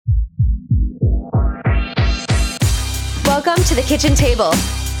Welcome to The Kitchen Table,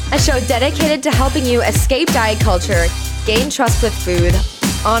 a show dedicated to helping you escape diet culture, gain trust with food,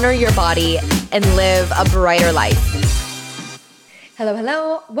 honor your body, and live a brighter life.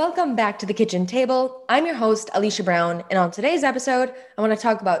 Hello. Welcome back to The Kitchen Table. I'm your host, Alicia Brown, and on today's episode, I want to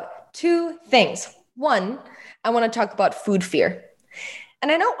talk about two things. One, I want to talk about food fear.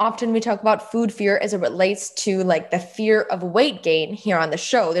 And I know often we talk about food fear as it relates to like the fear of weight gain here on the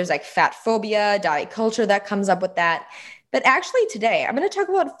show. There's like fat phobia, diet culture that comes up with that. But actually today, I'm going to talk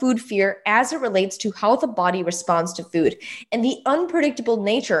about food fear as it relates to how the body responds to food and the unpredictable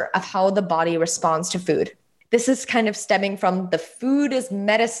nature of how the body responds to food. This is kind of stemming from the food is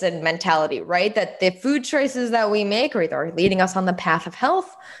medicine mentality, right? That the food choices that we make are either leading us on the path of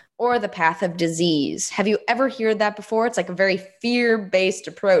health or the path of disease. Have you ever heard that before? It's like a very fear-based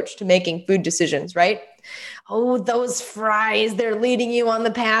approach to making food decisions, right? Oh, those fries, they're leading you on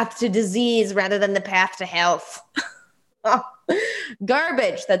the path to disease rather than the path to health.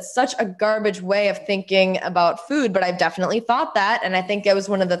 Garbage. That's such a garbage way of thinking about food, but I've definitely thought that. And I think it was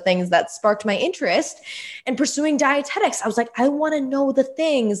one of the things that sparked my interest in pursuing dietetics. I was like, I want to know the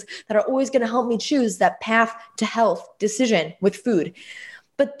things that are always going to help me choose that path to health decision with food.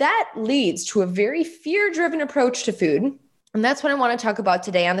 But that leads to a very fear-driven approach to food. And that's what I want to talk about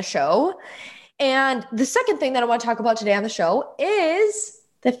today on the show. And the second thing that I want to talk about today on the show is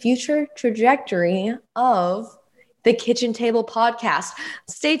the future trajectory of the Kitchen Table podcast.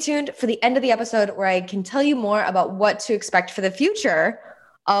 Stay tuned for the end of the episode where I can tell you more about what to expect for the future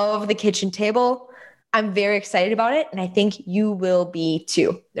of the Kitchen Table. I'm very excited about it, and I think you will be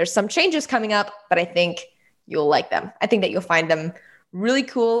too. There's some changes coming up, but I think you'll like them. I think that you'll find them really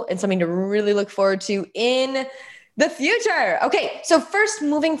cool and something to really look forward to in the future. Okay, so first,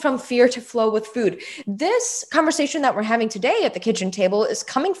 moving from fear to flow with food. This conversation that we're having today at the Kitchen Table is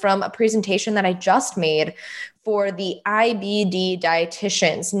coming from a presentation that I just made for the IBD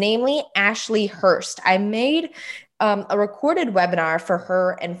dietitians, namely Ashley Hurst. I made a recorded webinar for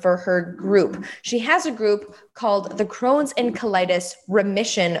her and for her group. She has a group called the Crohn's and Colitis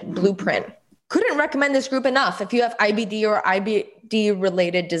Remission Blueprint. Couldn't recommend this group enough. If you have IBD or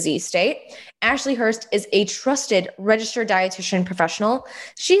IBD-related disease state, Ashley Hurst is a trusted registered dietitian professional.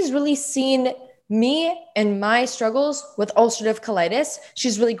 She's really seen me and my struggles with ulcerative colitis.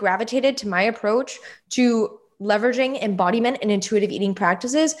 She's really gravitated to my approach to leveraging embodiment and intuitive eating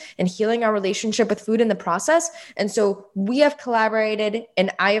practices and healing our relationship with food in the process. And so we have collaborated, and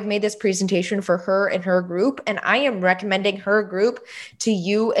I have made this presentation for her and her group. And I am recommending her group to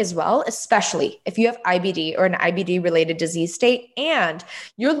you as well, especially if you have IBD or an IBD related disease state and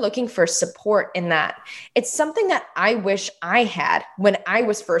you're looking for support in that. It's something that I wish I had when I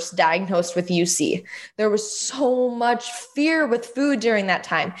was first diagnosed with UC. There was so much fear with food during that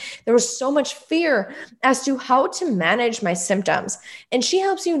time. There was so much fear as to how to manage my symptoms. And she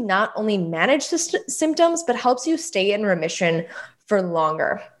helps you not only manage the symptoms, but helps you stay in remission for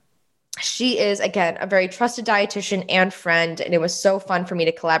longer. She is, again, a very trusted dietitian and friend, and it was so fun for me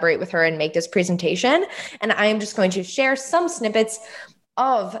to collaborate with her and make this presentation. And I am just going to share some snippets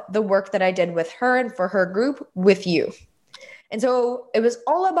of the work that I did with her and for her group with you. And so it was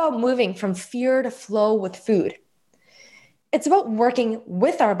all about moving from fear to flow with food. It's about working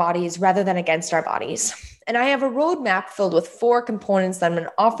with our bodies rather than against our bodies. And I have a roadmap filled with 4 components that I'm going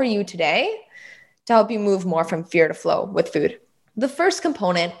to offer you today to help you move more from fear to flow with food. The first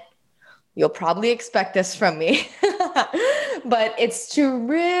component, you'll probably expect this from me, but it's to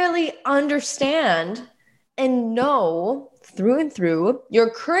really understand and know through and through your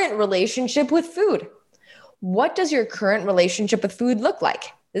current relationship with food. What does your current relationship with food look like?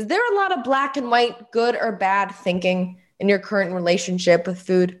 Is there a lot of black and white, good or bad thinking in your current relationship with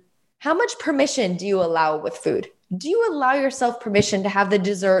food? How much permission do you allow with food? Do you allow yourself permission to have the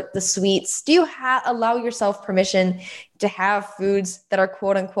dessert, the sweets? Do you allow yourself permission to have foods that are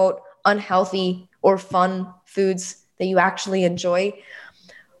quote unquote unhealthy or fun foods that you actually enjoy?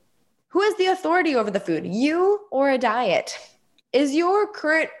 Who has the authority over the food, you or a diet? Is your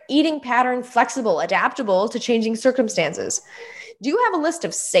current eating pattern flexible, adaptable to changing circumstances? Do you have a list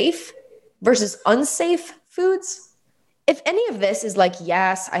of safe versus unsafe foods? If any of this is like,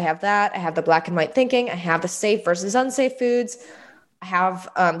 yes, I have that, I have the black and white thinking, I have the safe versus unsafe foods, I have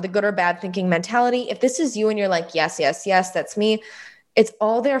the good or bad thinking mentality. If this is you and you're like, yes, that's me, it's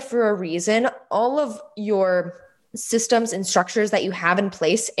all there for a reason. All of your systems and structures that you have in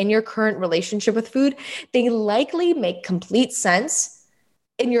place in your current relationship with food, they likely make complete sense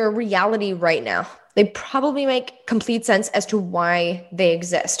in your reality right now. They probably make complete sense as to why they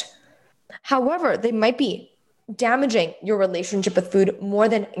exist. However, they might be damaging your relationship with food more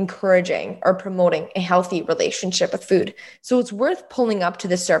than encouraging or promoting a healthy relationship with food. So it's worth pulling up to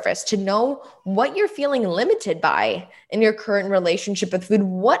the surface to know what you're feeling limited by in your current relationship with food.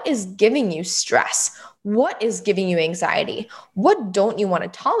 What is giving you stress? What is giving you anxiety? What don't you want to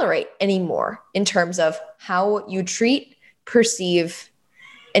tolerate anymore in terms of how you treat, perceive,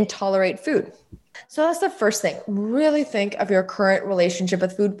 and tolerate food? So that's the first thing. Really think of your current relationship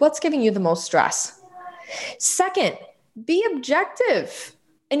with food. What's giving you the most stress? Second, be objective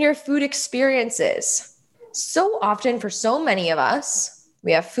in your food experiences. So often for so many of us,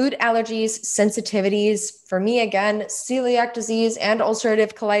 we have food allergies, sensitivities. For me, again, celiac disease and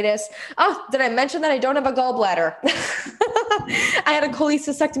ulcerative colitis. Oh, did I mention that I don't have a gallbladder? I had a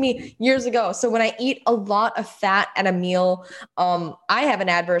cholecystectomy years ago. So when I eat a lot of fat at a meal, I have an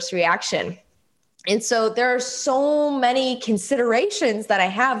adverse reaction. And so there are so many considerations that I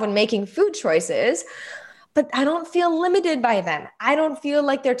have when making food choices, but I don't feel limited by them. I don't feel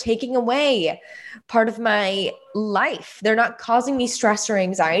like they're taking away part of my life. They're not causing me stress or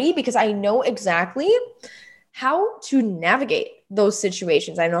anxiety because I know exactly how to navigate those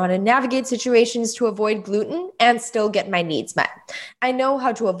situations. I know how to navigate situations to avoid gluten and still get my needs met. I know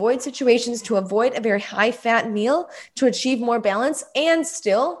how to avoid situations to avoid a very high fat meal to achieve more balance and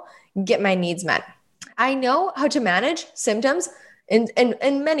still get my needs met. I know how to manage symptoms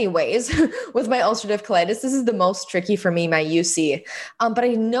in many ways with my ulcerative colitis. This is the most tricky for me, my UC. But I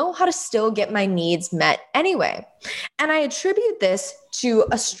know how to still get my needs met anyway. And I attribute this to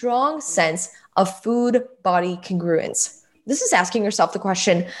a strong sense of food-body congruence. This is asking yourself the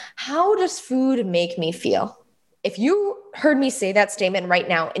question, how does food make me feel? If you heard me say that statement right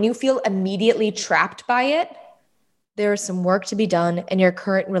now and you feel immediately trapped by it, there is some work to be done in your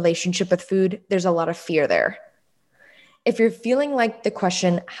current relationship with food. There's a lot of fear there. If you're feeling like the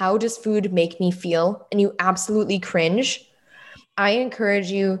question, how does food make me feel? And you absolutely cringe, I encourage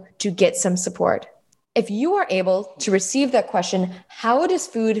you to get some support. If you are able to receive that question, how does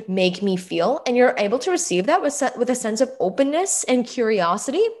food make me feel? And you're able to receive that with a sense of openness and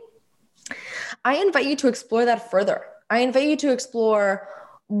curiosity, I invite you to explore that further. I invite you to explore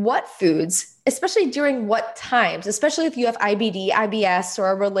what foods, especially during what times, especially if you have IBD, IBS, or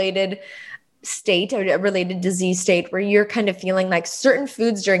a related state or a related disease state where you're kind of feeling like certain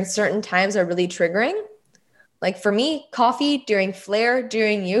foods during certain times are really triggering. Like for me, coffee during flare,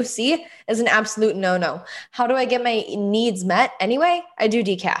 during UC is an absolute no-no. How do I get my needs met anyway? I do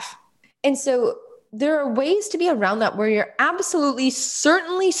decaf. And so there are ways to be around that where you're absolutely,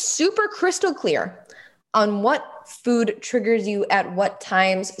 certainly super crystal clear on what food triggers you at what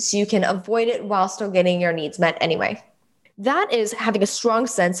times so you can avoid it while still getting your needs met anyway. That is having a strong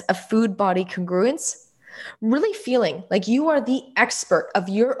sense of food-body congruence, really feeling like you are the expert of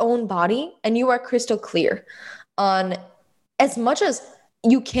your own body and you are crystal clear on as much as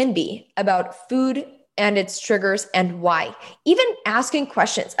you can be about food and its triggers and why. Even asking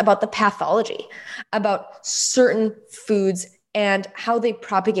questions about the pathology, about certain foods and how they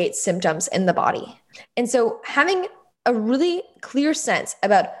propagate symptoms in the body. And so having a really clear sense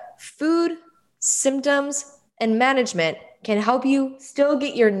about food, symptoms, and management can help you still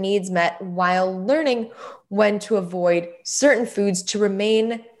get your needs met while learning when to avoid certain foods to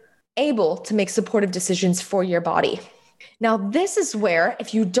remain able to make supportive decisions for your body. Now, this is where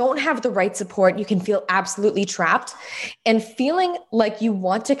if you don't have the right support, you can feel absolutely trapped, and feeling like you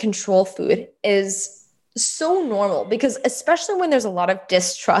want to control food is so normal because especially when there's a lot of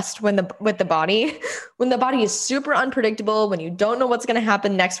distrust with the body, when the body is super unpredictable, when you don't know what's going to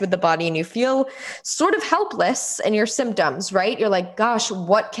happen next with the body and you feel sort of helpless in your symptoms, right? You're like, gosh,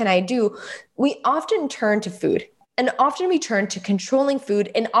 what can I do? We often turn to food and often we turn to controlling food.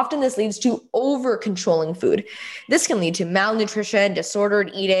 And often this leads to over controlling food. This can lead to malnutrition,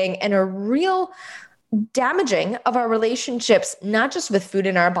 disordered eating, and a real damaging of our relationships, not just with food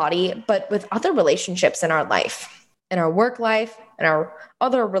in our body, but with other relationships in our life, in our work life, in our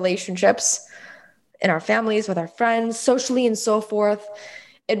other relationships, in our families, with our friends, socially, and so forth.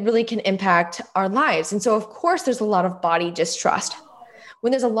 It really can impact our lives. And so, of course, there's a lot of body distrust.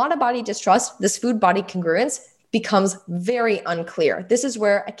 When there's a lot of body distrust, this food-body congruence becomes very unclear. This is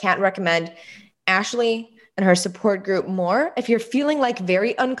where I can't recommend Ashley and her support group more if you're feeling like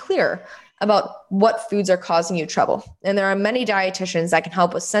very unclear about what foods are causing you trouble. And there are many dietitians that can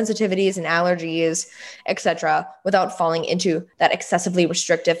help with sensitivities and allergies, etc., without falling into that excessively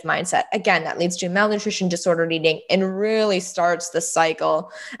restrictive mindset. Again, that leads to malnutrition, disordered eating, and really starts the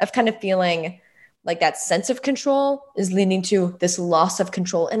cycle of kind of feeling like that sense of control is leading to this loss of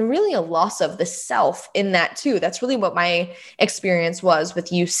control and really a loss of the self in that too. That's really what my experience was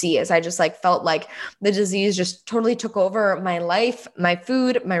with UC, is I just like felt like the disease just totally took over my life, my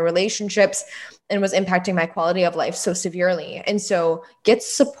food, my relationships, and was impacting my quality of life so severely. And so get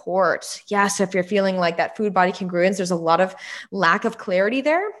support. Yes, if you're feeling like that food body congruence, there's a lot of lack of clarity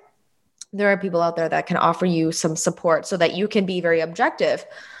there. There are people out there that can offer you some support so that you can be very objective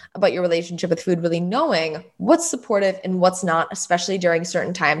about your relationship with food, really knowing what's supportive and what's not, especially during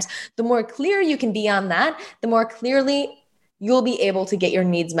certain times. The more clear you can be on that, the more clearly you'll be able to get your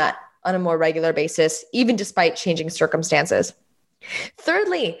needs met on a more regular basis, even despite changing circumstances.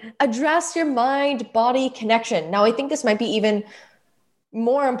 Thirdly, address your mind-body connection. Now, I think this might be even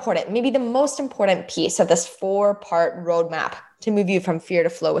more important, maybe the most important piece of this 4-part roadmap to move you from fear to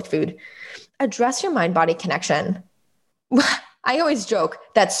flow with food. Address your mind-body connection. I always joke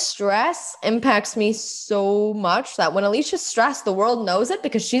that stress impacts me so much that when Alicia's stressed, the world knows it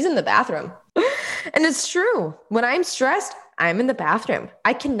because she's in the bathroom. And it's true. When I'm stressed, I'm in the bathroom.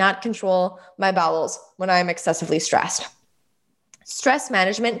 I cannot control my bowels when I'm excessively stressed. Stress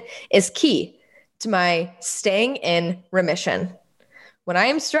management is key to my staying in remission. When I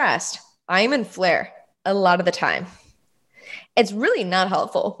am stressed, I am in flare a lot of the time. It's really not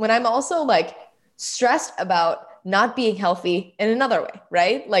helpful when I'm also like stressed about not being healthy in another way,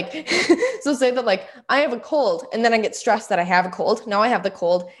 right? Like, so say that like I have a cold and then I get stressed that I have a cold. Now I have the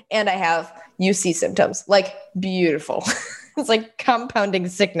cold and I have UC symptoms. Like, beautiful. It's like compounding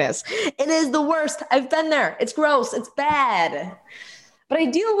sickness. It is the worst. I've been there. It's gross. It's bad. But I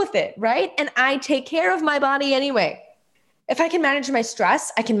deal with it, right? And I take care of my body anyway. If I can manage my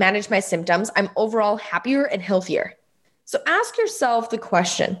stress, I can manage my symptoms. I'm overall happier and healthier. So ask yourself the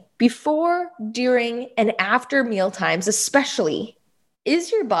question, before, during, and after meal times, especially,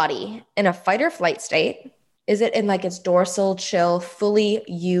 is your body in a fight or flight state? Is it in like its dorsal, chill, fully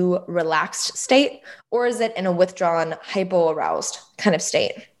you relaxed state? Or is it in a withdrawn, hypo-aroused kind of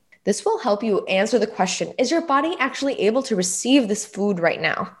state? This will help you answer the question, is your body actually able to receive this food right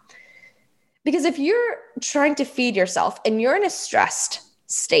now? Because if you're trying to feed yourself and you're in a stressed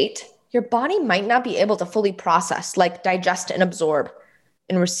state, your body might not be able to fully process, like digest and absorb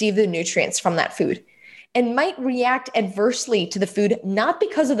and receive the nutrients from that food, and might react adversely to the food, not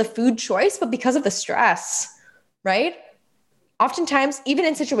because of the food choice, but because of the stress, right? Oftentimes, even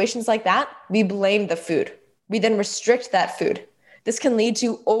in situations like that, we blame the food. We then restrict that food. This can lead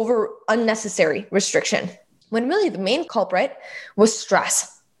to unnecessary restriction, when really the main culprit was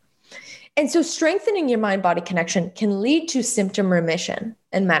stress. And so strengthening your mind-body connection can lead to symptom remission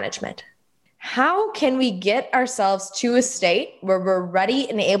and management. How can we get ourselves to a state where we're ready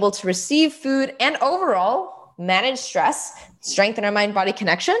and able to receive food and overall manage stress, strengthen our mind-body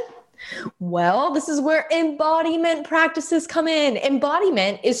connection? Well, this is where embodiment practices come in.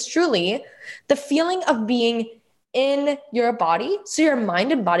 Embodiment is truly the feeling of being in your body so your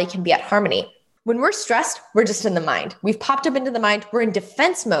mind and body can be at harmony. When we're stressed, we're just in the mind. We've popped up into the mind. We're in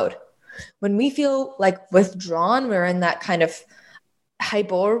defense mode. When we feel like withdrawn, we're in that kind of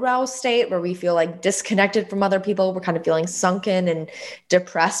hypo-aroused state where we feel like disconnected from other people. We're kind of feeling sunken and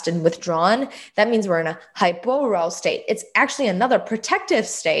depressed and withdrawn. That means we're in a hypo-aroused state. It's actually another protective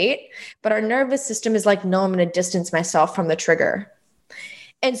state, but our nervous system is like, no, I'm going to distance myself from the trigger.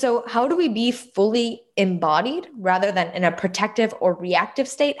 And so how do we be fully embodied rather than in a protective or reactive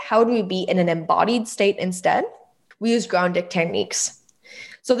state? How do we be in an embodied state instead? We use grounding techniques.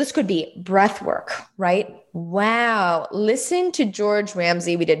 So this could be breath work, right? Wow. Listen to George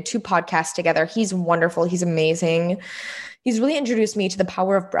Ramsey. We did 2 podcasts together. He's wonderful. He's amazing. He's really introduced me to the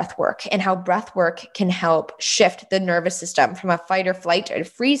power of breath work and how breath work can help shift the nervous system from a fight or flight or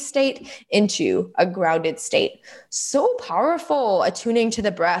freeze state into a grounded state. So powerful, attuning to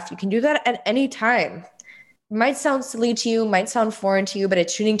the breath. You can do that at any time. Might sound silly to you, might sound foreign to you, but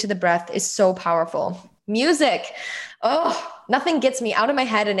attuning to the breath is so powerful. Music. Oh, nothing gets me out of my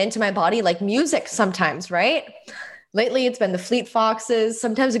head and into my body like music sometimes, right? Lately, it's been the Fleet Foxes,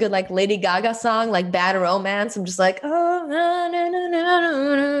 sometimes a good like Lady Gaga song, like Bad Romance. I'm just like, oh, na, na, na,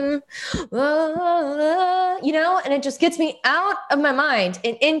 na, na, oh, you know, and it just gets me out of my mind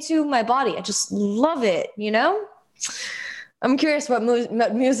and into my body. I just love it, you know? I'm curious what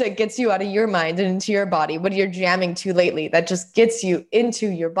music gets you out of your mind and into your body. What you're jamming to lately that just gets you into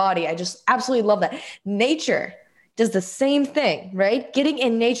your body. I just absolutely love that. Nature does the same thing, right? Getting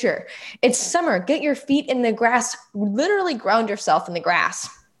in nature. It's summer. Get your feet in the grass. Literally ground yourself in the grass.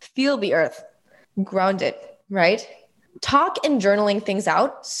 Feel the earth. Ground it, right? Talk and journaling things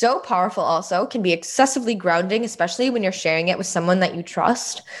out, so powerful also, can be excessively grounding, especially when you're sharing it with someone that you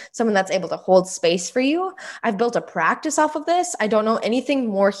trust, someone that's able to hold space for you. I've built a practice off of this. I don't know anything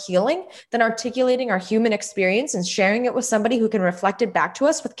more healing than articulating our human experience and sharing it with somebody who can reflect it back to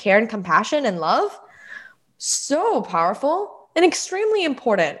us with care and compassion and love. So powerful and extremely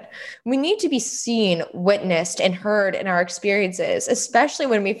important. We need to be seen, witnessed, and heard in our experiences, especially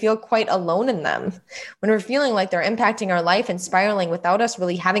when we feel quite alone in them, when we're feeling like they're impacting our life and spiraling without us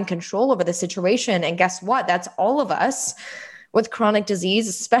really having control over the situation. And guess what? That's all of us with chronic disease,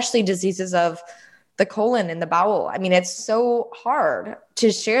 especially diseases of the colon and the bowel. I mean, it's so hard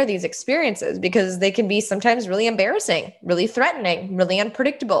to share these experiences because they can be sometimes really embarrassing, really threatening, really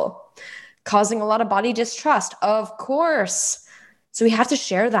unpredictable, causing a lot of body distrust, of course. So we have to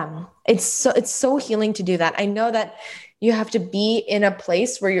share them. It's so healing to do that. I know that you have to be in a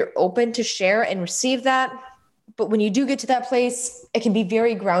place where you're open to share and receive that. But when you do get to that place, it can be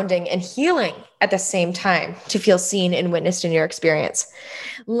very grounding and healing at the same time to feel seen and witnessed in your experience.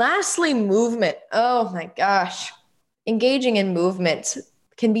 Lastly, movement. Oh my gosh. Engaging in movement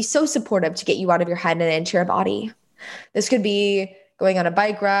can be so supportive to get you out of your head and into your body. This could be going on a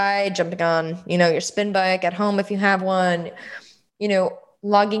bike ride, jumping on, your spin bike at home if you have one,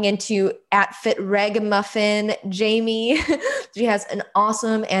 logging into @FitRagamuffin Jamie. She has an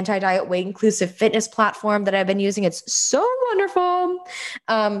awesome anti-diet weight inclusive fitness platform that I've been using. It's so wonderful.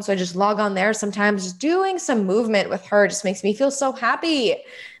 So I just log on there sometimes. Just doing some movement with her just makes me feel so happy.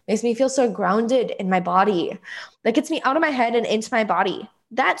 Makes me feel so grounded in my body. That gets me out of my head and into my body.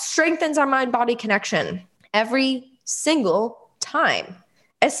 That strengthens our mind-body connection every single time,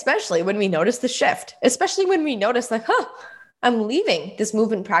 especially when we notice the shift, especially when we notice I'm leaving this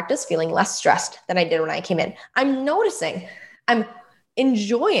movement practice feeling less stressed than I did when I came in. I'm noticing I'm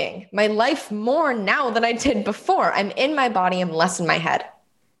enjoying my life more now than I did before. I'm in my body. I'm less in my head.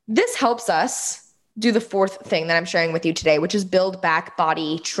 This helps us do the fourth thing that I'm sharing with you today, which is build back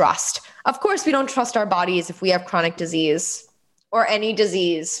body trust. Of course, we don't trust our bodies if we have chronic disease or any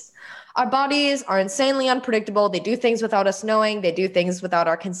disease. Our bodies are insanely unpredictable. They do things without us knowing. They do things without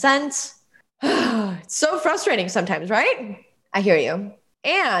our consent. It's so frustrating sometimes, right? I hear you.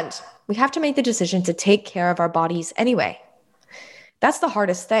 And we have to make the decision to take care of our bodies anyway. That's the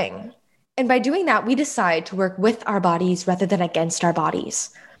hardest thing. And by doing that, we decide to work with our bodies rather than against our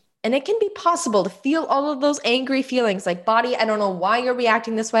bodies. And it can be possible to feel all of those angry feelings like, body, I don't know why you're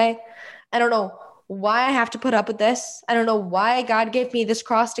reacting this way. I don't know why I have to put up with this. I don't know why God gave me this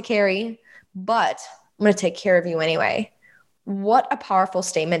cross to carry, but I'm going to take care of you anyway. What a powerful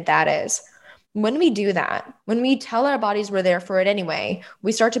statement that is. When we do that, when we tell our bodies we're there for it anyway,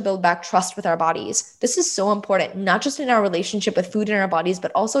 we start to build back trust with our bodies. This is so important, not just in our relationship with food in our bodies,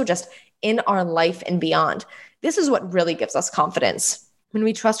 but also just in our life and beyond. This is what really gives us confidence. When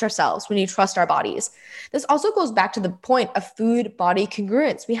we trust ourselves, when you trust our bodies. This also goes back to the point of food-body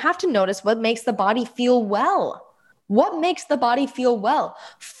congruence. We have to notice what makes the body feel well. What makes the body feel well?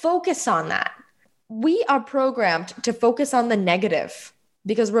 Focus on that. We are programmed to focus on the negative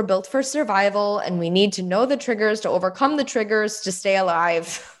because we're built for survival and we need to know the triggers to overcome the triggers to stay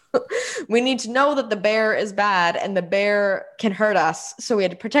alive. We need to know that the bear is bad and the bear can hurt us. So we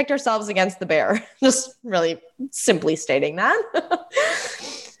had to protect ourselves against the bear. Just really simply stating that.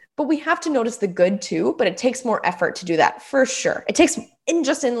 But we have to notice the good too, but it takes more effort to do that for sure. It takes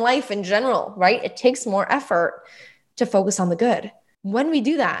in life in general, right? It takes more effort to focus on the good. When we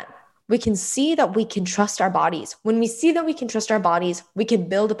do that, we can see that we can trust our bodies. When we see that we can trust our bodies, we can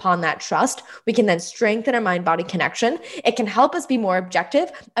build upon that trust. We can then strengthen our mind-body connection. It can help us be more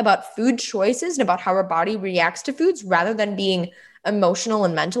objective about food choices and about how our body reacts to foods rather than being emotional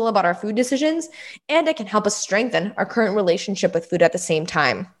and mental about our food decisions. And it can help us strengthen our current relationship with food at the same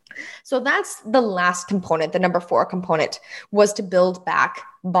time. So that's the last component. The number 4 component was to build back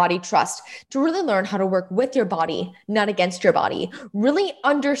body trust, to really learn how to work with your body, not against your body, really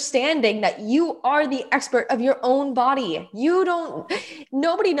understanding that you are the expert of your own body.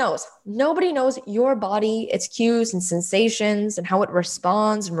 Nobody knows your body, its cues and sensations and how it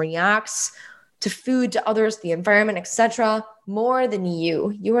responds and reacts to food, to others, the environment, etc., more than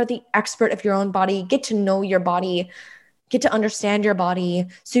you. You are the expert of your own body. Get to know your body. Get to understand your body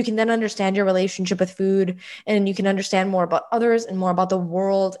so you can then understand your relationship with food and you can understand more about others and more about the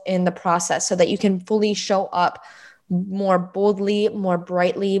world in the process so that you can fully show up more boldly, more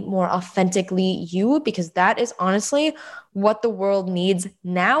brightly, more authentically you, because that is honestly what the world needs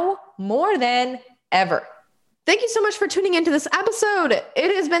now more than ever. Thank you so much for tuning into this episode.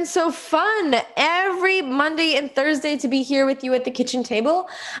 It has been so fun every Monday and Thursday to be here with you at the kitchen table.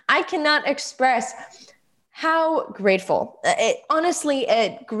 I cannot express how grateful. Honestly,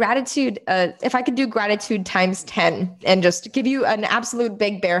 gratitude, if I could do gratitude times 10 and just give you an absolute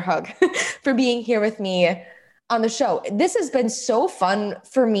big bear hug for being here with me on the show. This has been so fun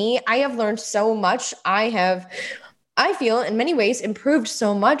for me. I have learned so much. I feel in many ways improved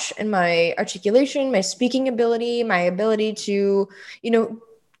so much in my articulation, my speaking ability, my ability to,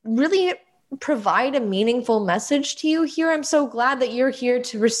 really provide a meaningful message to you here. I'm so glad that you're here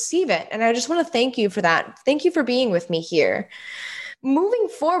to receive it. And I just want to thank you for that. Thank you for being with me here. Moving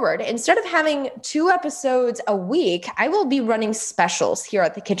forward, instead of having 2 episodes a week, I will be running specials here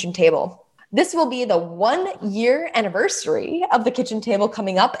at the kitchen table. This will be the 1-year anniversary of the kitchen table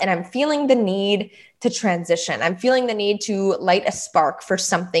coming up, and I'm feeling the need to transition. I'm feeling the need to light a spark for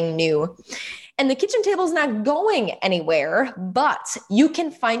something new. And the kitchen table is not going anywhere, but you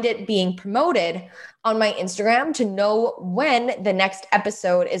can find it being promoted on my Instagram to know when the next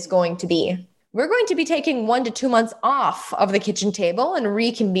episode is going to be. We're going to be taking 1 to 2 months off of the kitchen table and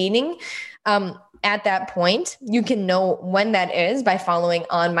reconvening at that point. You can know when that is by following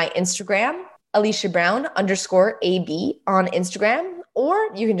on my Instagram, AliciaBrown_AB on Instagram, or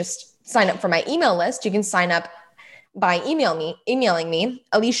you can just sign up for my email list. You can sign up by emailing me,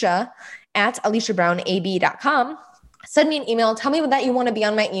 Alicia@AliciaBrownAB.com. Send me an email. Tell me that you want to be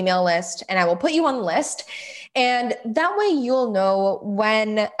on my email list, and I will put you on the list. And that way you'll know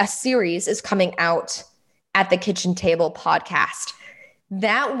when a series is coming out at the Kitchen Table podcast.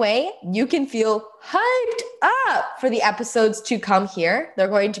 That way you can feel hyped up for the episodes to come here. They're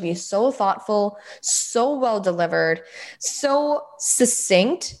going to be so thoughtful, so well delivered, so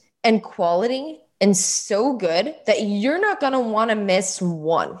succinct and quality, and so good that you're not going to want to miss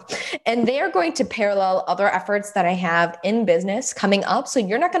one. And they are going to parallel other efforts that I have in business coming up. So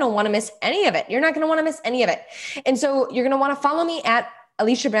you're not going to want to miss any of it. You're not going to want to miss any of it. And so you're going to want to follow me at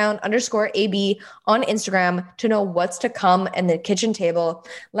AliciaBrown_AB on Instagram to know what's to come in the kitchen table.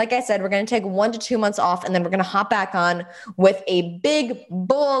 Like I said, we're going to take 1 to 2 months off, and then we're going to hop back on with a big,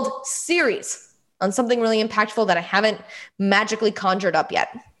 bold series on something really impactful that I haven't magically conjured up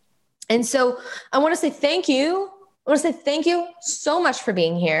yet. And so I want to say thank you. I want to say thank you so much for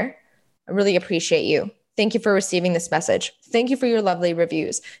being here. I really appreciate you. Thank you for receiving this message. Thank you for your lovely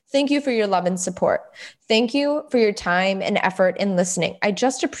reviews. Thank you for your love and support. Thank you for your time and effort in listening. I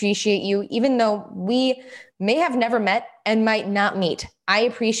just appreciate you, even though we may have never met and might not meet. I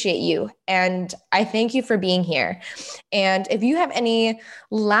appreciate you. And I thank you for being here. And if you have any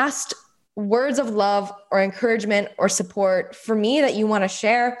last words of love or encouragement or support for me that you want to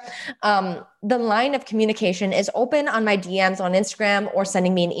share, the line of communication is open on my DMs on Instagram or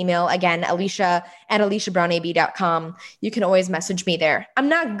sending me an email. Again, Alicia@AliciaBrownAB.com. You can always message me there. I'm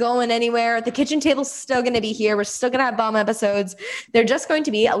not going anywhere. The kitchen table's still going to be here. We're still going to have bomb episodes. They're just going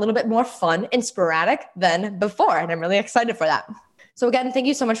to be a little bit more fun and sporadic than before. And I'm really excited for that. So again, thank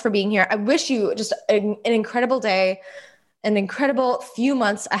you so much for being here. I wish you just an incredible day, an incredible few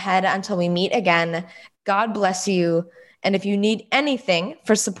months ahead until we meet again. God bless you. And if you need anything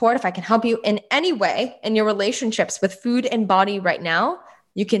for support, if I can help you in any way in your relationships with food and body right now,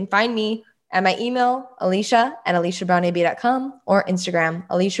 you can find me at my email, Alicia@AliciaBrownAB.com, or Instagram,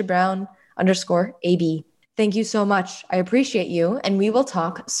 AliciaBrown_AB. Thank you so much. I appreciate you, and we will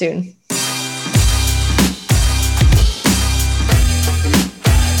talk soon.